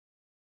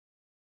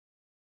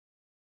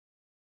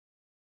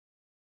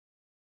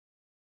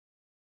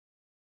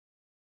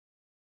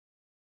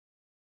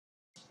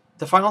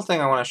The final thing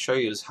I want to show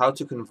you is how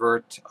to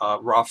convert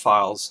raw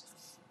files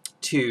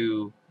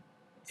to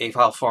a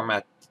file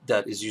format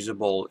that is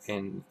usable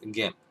in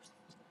GIMP.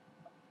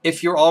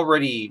 If you're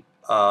already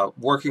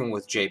working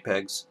with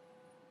JPEGs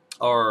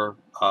or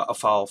a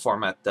file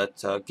format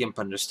that GIMP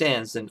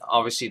understands, then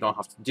obviously you don't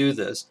have to do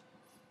this.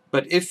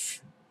 But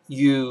if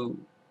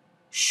you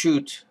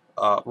shoot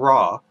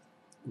raw,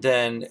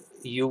 then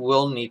you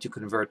will need to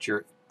convert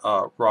your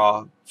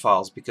raw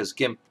files because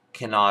GIMP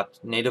cannot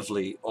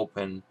natively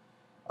open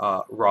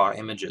raw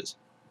images.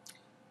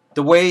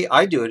 The way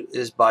I do it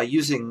is by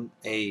using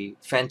a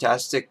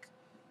fantastic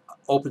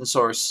open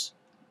source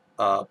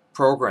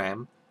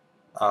program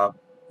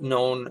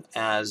known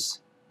as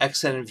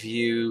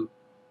XnViewMP.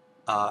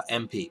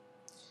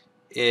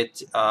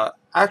 It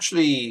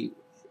actually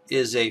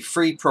is a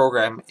free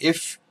program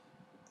if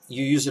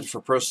you use it for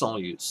personal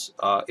use.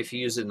 If you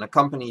use it in a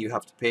company, you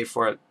have to pay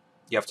for it,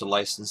 you have to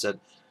license it.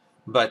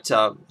 But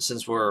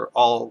since we're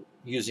all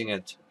using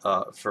it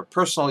for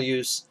personal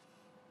use,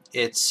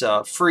 it's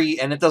free,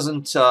 and it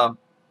doesn't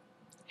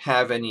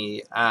have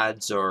any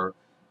ads or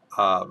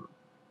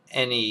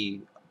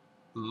any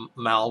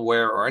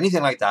malware or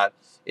anything like that.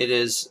 It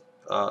is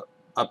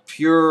a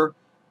pure,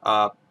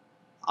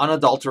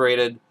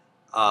 unadulterated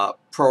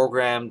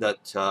program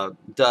that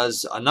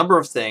does a number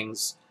of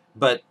things,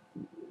 but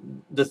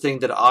the thing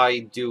that I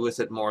do with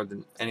it more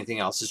than anything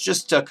else is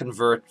just to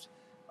convert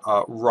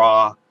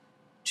raw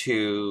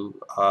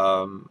to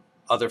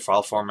other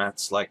file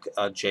formats like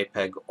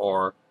JPEG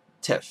or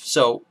TIFF.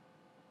 So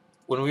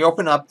when we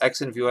open up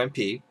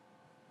XnViewMP,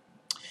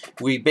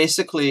 we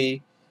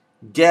basically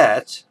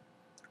get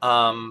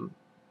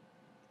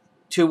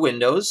two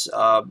windows.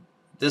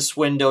 This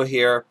window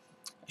here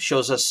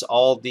shows us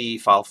all the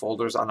file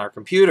folders on our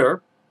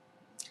computer,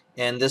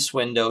 and this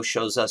window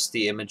shows us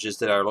the images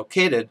that are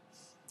located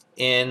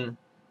in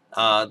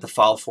the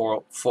file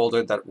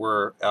folder that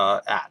we're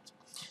at.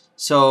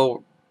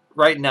 So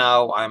right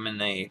now I'm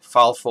in a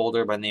file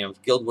folder by the name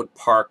of Guildwood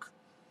Park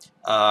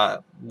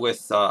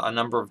with a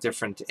number of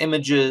different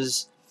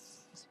images,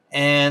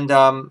 and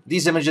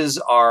these images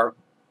are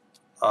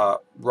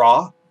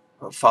raw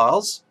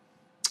files.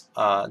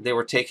 They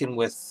were taken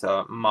with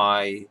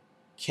my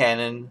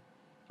Canon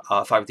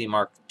 5D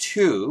Mark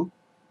II,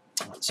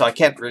 so I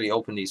can't really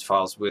open these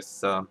files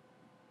with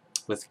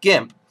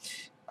GIMP.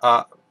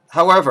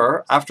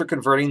 However, after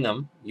converting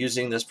them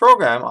using this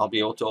program, I'll be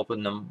able to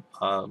open them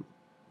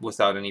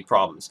without any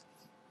problems.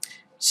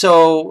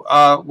 So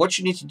what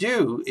you need to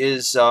do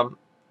is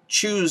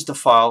choose the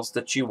files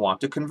that you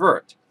want to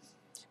convert.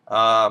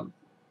 The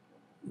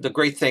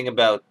great thing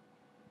about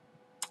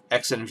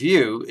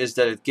XnView is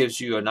that it gives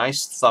you a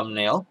nice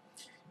thumbnail,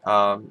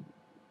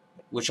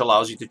 which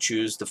allows you to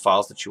choose the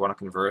files that you want to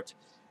convert.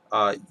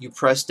 You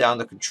press down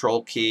the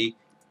Control key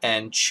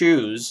and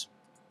choose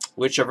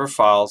whichever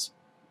files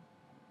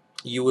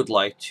you would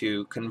like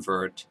to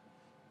convert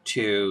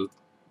to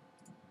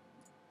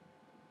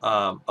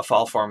a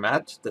file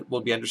format that will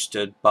be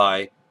understood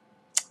by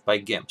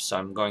GIMP. So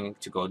I'm going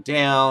to go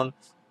down.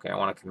 Okay, I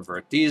want to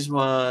convert these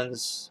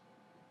ones,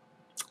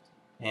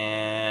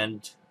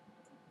 and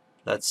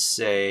let's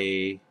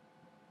say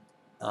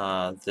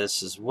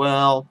this as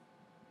well.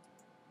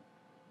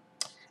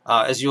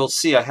 As you'll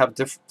see, I have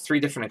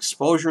three different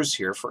exposures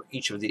here for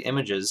each of the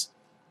images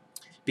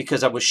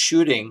because I was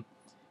shooting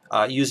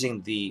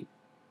using the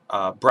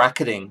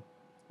bracketing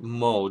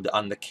mode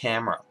on the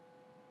camera.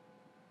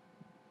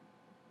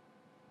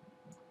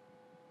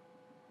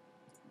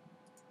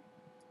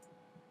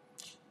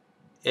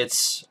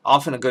 It's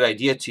often a good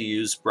idea to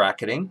use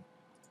bracketing.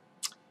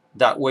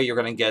 That way you're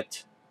going to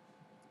get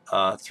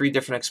three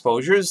different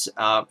exposures,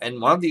 and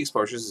one of the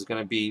exposures is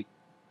going to be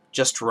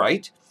just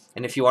right.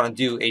 And if you want to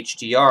do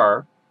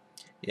HDR,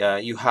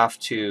 you have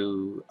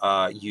to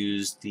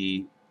use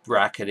the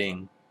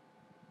bracketing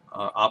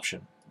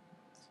option.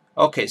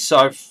 Okay, so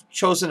I've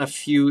chosen a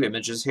few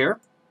images here.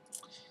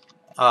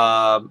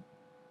 I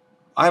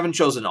haven't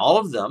chosen all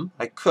of them.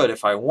 I could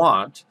if I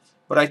want,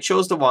 but I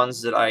chose the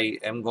ones that I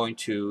am going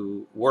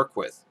to work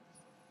with.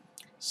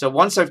 So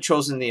once I've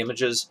chosen the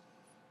images,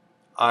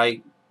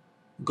 I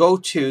go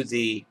to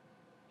the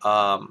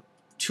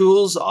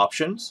Tools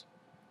options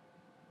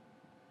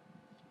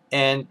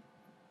and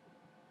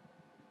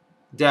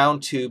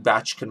down to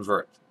Batch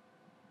Convert.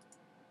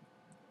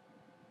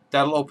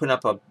 That'll open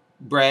up a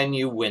brand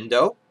new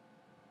window,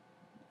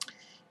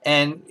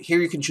 and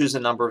here you can choose a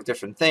number of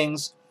different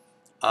things.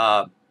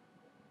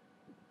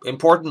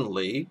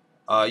 Importantly,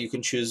 you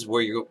can choose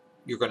where you're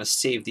going to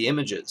save the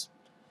images.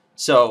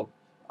 So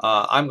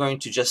I'm going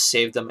to just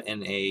save them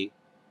in a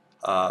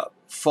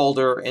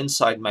folder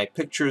inside my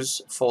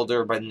Pictures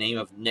folder by the name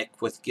of NIK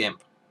with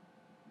GIMP.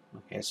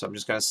 Okay, so I'm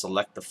just going to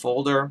select the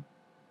folder.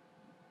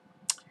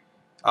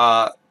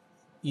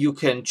 You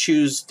can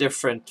choose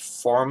different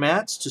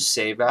formats to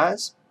save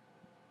as.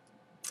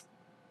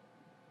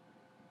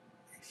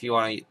 If you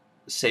want to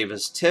save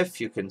as TIFF,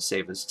 you can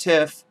save as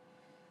TIFF.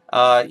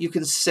 You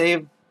can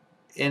save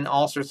in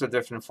all sorts of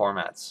different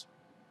formats.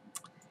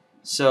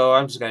 So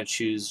I'm just going to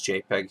choose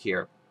JPEG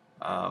here.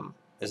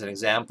 As an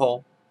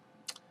example,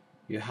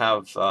 you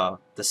have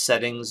the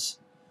settings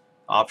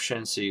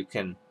option, so you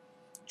can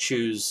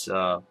choose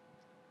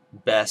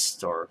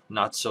best or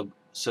not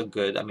so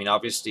good. I mean,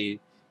 obviously,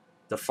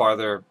 the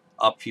farther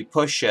up you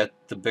push it,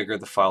 the bigger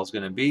the file is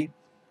going to be,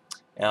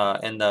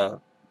 and the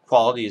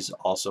quality is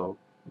also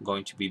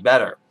going to be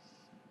better.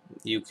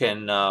 You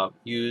can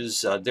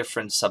use a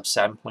different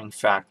subsampling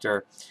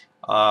factor.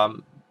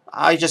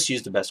 I just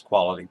use the best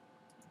quality.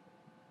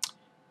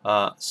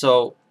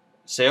 So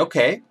say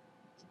OK,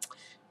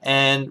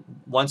 and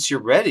once you're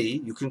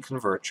ready, you can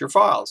convert your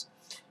files.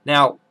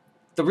 Now,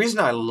 the reason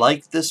I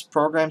like this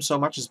program so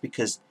much is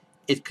because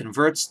it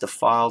converts the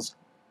files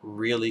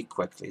really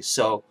quickly.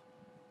 So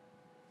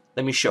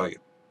let me show you.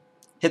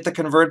 Hit the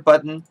convert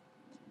button,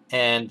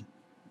 and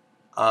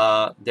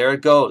there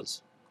it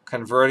goes,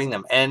 converting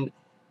them. And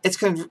it's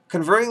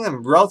converting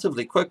them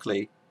relatively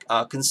quickly,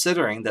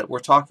 considering that we're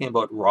talking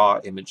about raw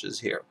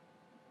images here.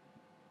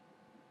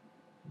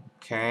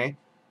 Okay,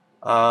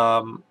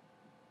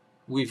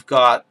 we've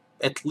got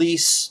at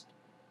least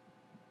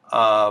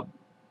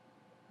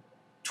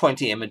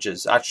 20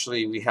 images.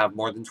 Actually, we have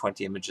more than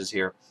 20 images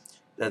here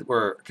that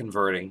we're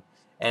converting.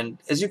 And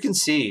as you can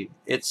see,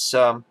 it's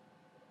going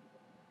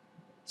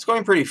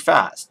pretty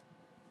fast.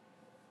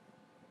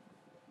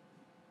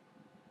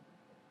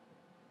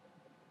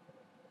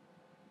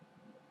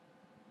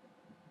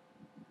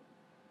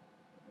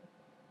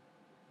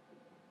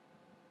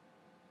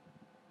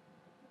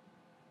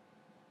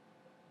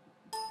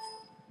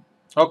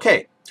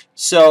 Okay,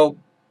 so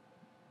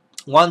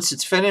once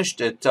it's finished,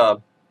 it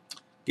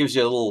gives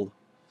you a little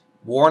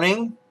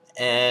warning,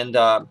 and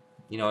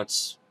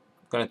it's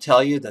going to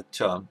tell you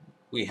that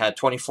we had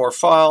 24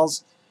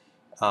 files.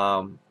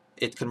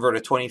 It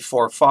converted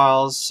 24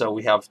 files, so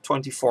we have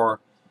 24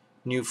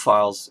 new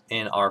files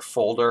in our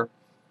folder.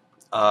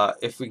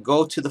 If we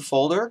go to the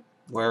folder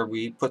where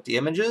we put the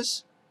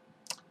images,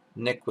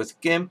 NIK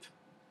with GIMP,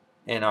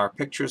 in our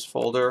pictures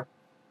folder,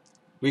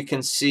 we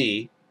can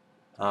see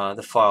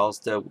the files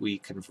that we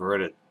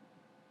converted.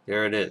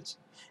 There it is.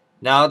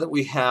 Now that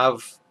we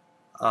have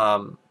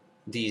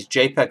these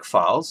JPEG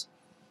files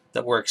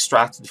that were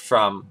extracted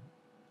from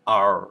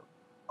our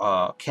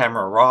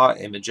camera raw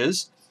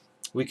images,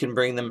 we can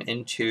bring them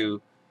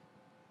into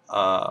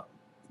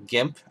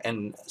GIMP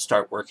and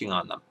start working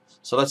on them.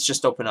 So let's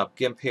just open up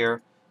GIMP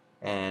here,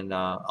 and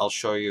I'll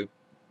show you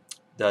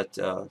that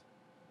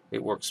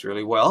it works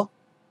really well.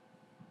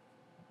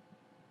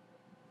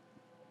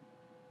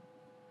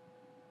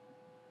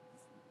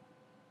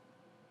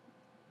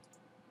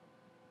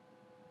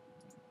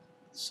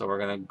 So we're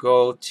going to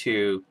go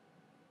to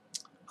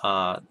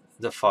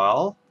the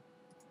file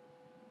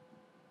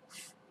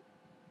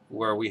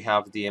where we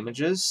have the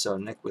images, so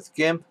NIK with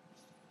GIMP,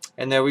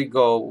 and there we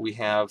go, we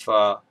have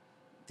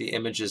the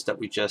images that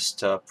we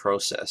just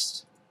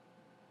processed.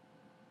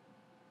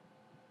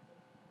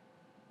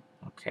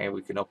 Okay,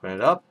 we can open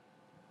it up,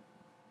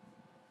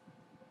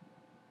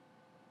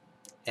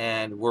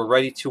 and we're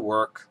ready to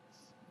work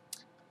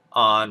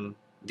on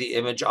the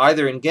image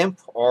either in GIMP,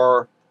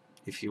 or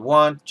if you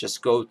want,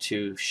 just go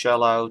to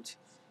shell out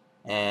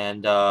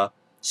and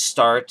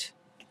start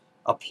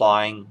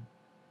applying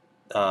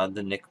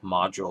the NIK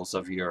modules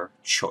of your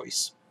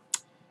choice.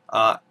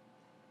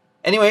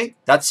 Anyway,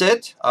 that's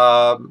it.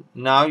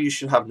 Now you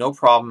should have no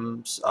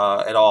problems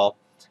at all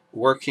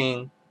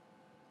working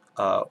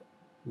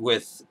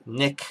with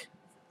NIK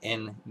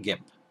in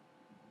GIMP.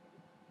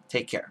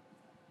 Take care.